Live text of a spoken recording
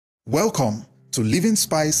Welcome to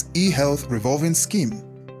Livingspice E Health Revolving Scheme.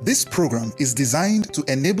 This program is designed to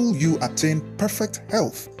enable you attain perfect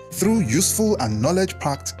health through useful and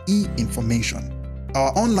knowledge-packed e-information.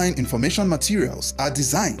 Our online information materials are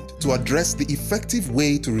designed to address the effective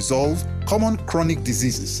way to resolve common chronic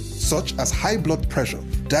diseases such as high blood pressure,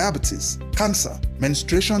 diabetes, cancer,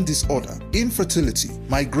 menstruation disorder, infertility,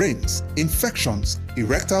 migraines, infections,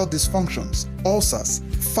 erectile dysfunctions, ulcers,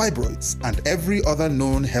 fibroids, and every other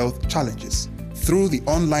known health challenges. Through the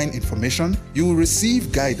online information, you will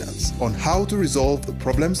receive guidance on how to resolve the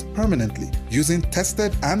problems permanently using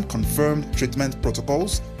tested and confirmed treatment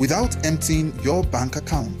protocols without emptying your bank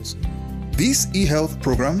account. This e-health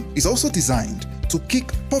program is also designed to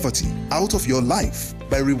kick poverty out of your life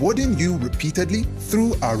by rewarding you repeatedly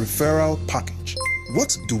through our referral package.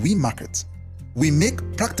 What do we market? We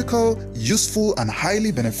make practical, useful, and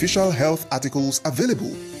highly beneficial health articles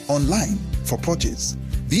available online for purchase.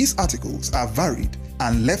 These articles are varied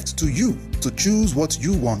and left to you to choose what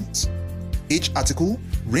you want. Each article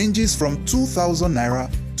ranges from 2,000 Naira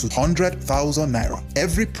to 100,000 Naira.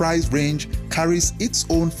 Every price range carries its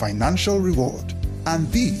own financial reward, and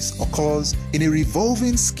this occurs in a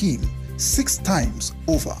revolving scheme 6 times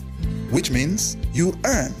over, which means you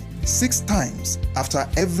earn 6 times after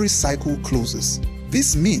every cycle closes.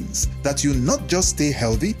 This means that you not just stay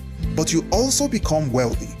healthy, but you also become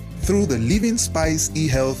wealthy through the Livingspice E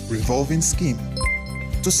Health Revolving Scheme.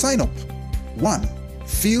 To sign up, 1.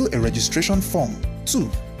 Fill a registration form. 2.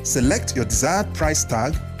 Select your desired price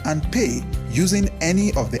tag and pay using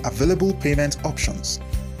any of the available payment options.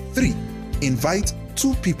 3. Invite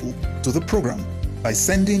 2 people to the program by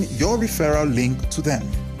sending your referral link to them.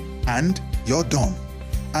 And you're done.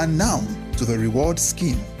 And now to the reward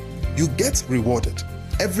scheme. You get rewarded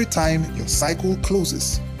every time your cycle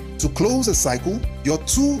closes. To close a cycle, your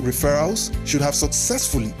 2 referrals should have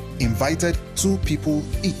successfully invited 2 people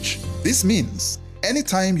each. This means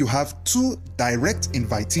anytime you have 2 direct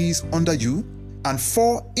invitees under you and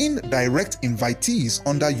 4 indirect invitees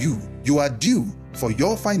under you, you are due for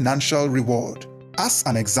your financial reward. As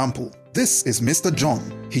an example, this is Mr.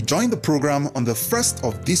 John. He joined the program on the 1st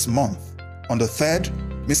of this month. On the 3rd,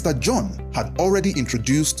 Mr. John had already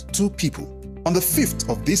introduced 2 people. On the 5th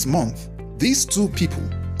of this month, these 2 people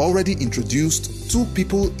already introduced 2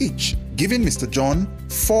 people each, giving Mr. John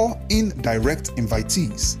 4 indirect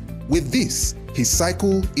invitees. With this, his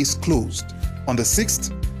cycle is closed. On the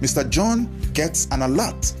 6th, Mr. John gets an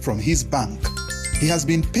alert from his bank. He has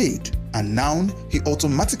been paid, and now he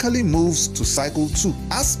automatically moves to cycle 2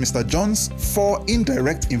 as Mr. John's 4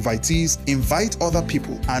 indirect invitees invite other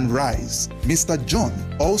people and rise. Mr. John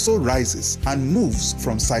also rises and moves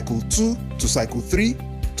from cycle 2 to cycle 3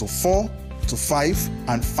 to 4 to 5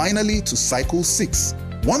 and finally to cycle 6.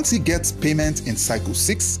 Once he gets payment in cycle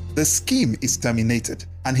 6, the scheme is terminated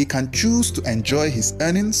and he can choose to enjoy his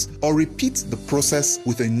earnings or repeat the process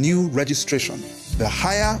with a new registration. The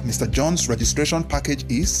higher Mr. John's registration package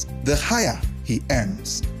is, the higher he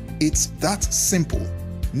earns. It's that simple.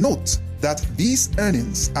 Note that these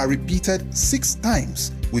earnings are repeated 6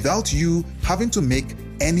 times without you having to make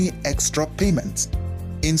any extra payment.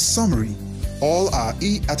 In summary, all our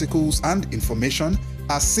e-articles and information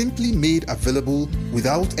are simply made available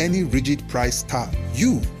without any rigid price tag.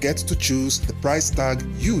 You get to choose the price tag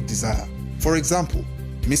you desire. For example,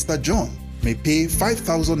 Mr. John may pay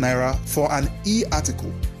 5,000 Naira for an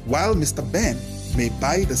e-article, while Mr. Ben may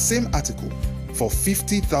buy the same article for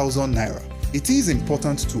 50,000 Naira. It is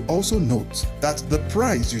important to also note that the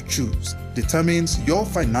price you choose determines your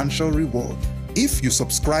financial reward. If you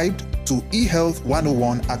subscribed to E Health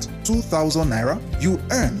 101 at 2,000 Naira, you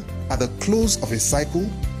earn at the close of a cycle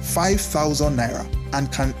 5,000 Naira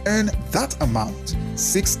and can earn that amount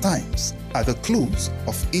 6 times at the close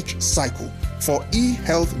of each cycle. For E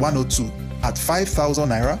Health 102 at 5,000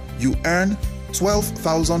 Naira, you earn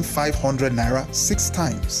 12,500 Naira 6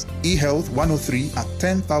 times. E Health 103 at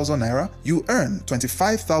 10,000 Naira, you earn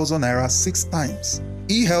 25,000 Naira 6 times.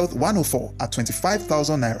 E Health 104 at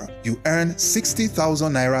 25,000 Naira, you earn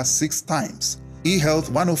 60,000 Naira 6 times. E Health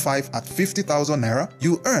 105 at 50,000 Naira,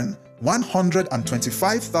 you earn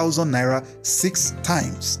 125,000 Naira 6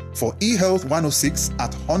 times. For E Health 106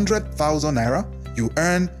 at 100,000 Naira, you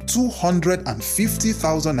earn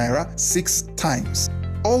 250,000 Naira 6 times.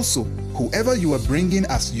 Also, whoever you are bringing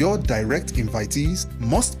as your direct invitees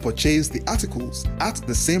must purchase the articles at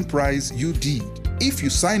the same price you did. If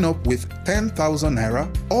you sign up with 10,000 Naira,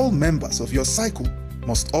 all members of your cycle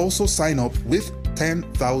must also sign up with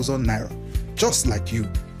 10,000 Naira. Just like you,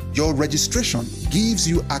 your registration gives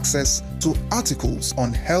you access to articles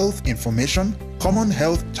on health information, common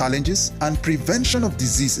health challenges, and prevention of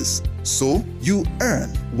diseases, so you earn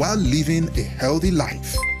while living a healthy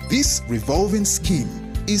life. This revolving scheme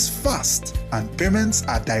is fast and payments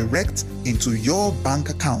are direct into your bank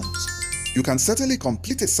account. You can certainly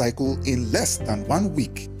complete a cycle in less than 1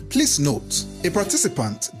 week. Please note, a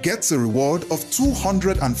participant gets a reward of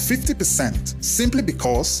 250% simply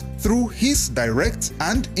because through his direct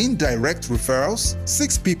and indirect referrals,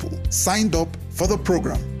 6 people signed up for the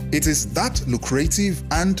program. It is that lucrative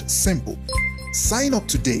and simple. Sign up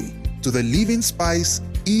today to the Livingspice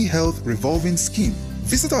E Health Revolving Scheme.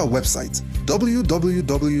 Visit our website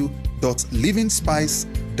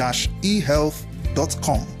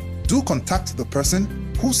www.livingspice-ehealth.com. Do contact the person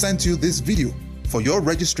who sent you this video for your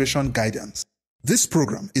registration guidance. This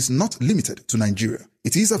program is not limited to Nigeria.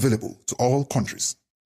 It is available to all countries.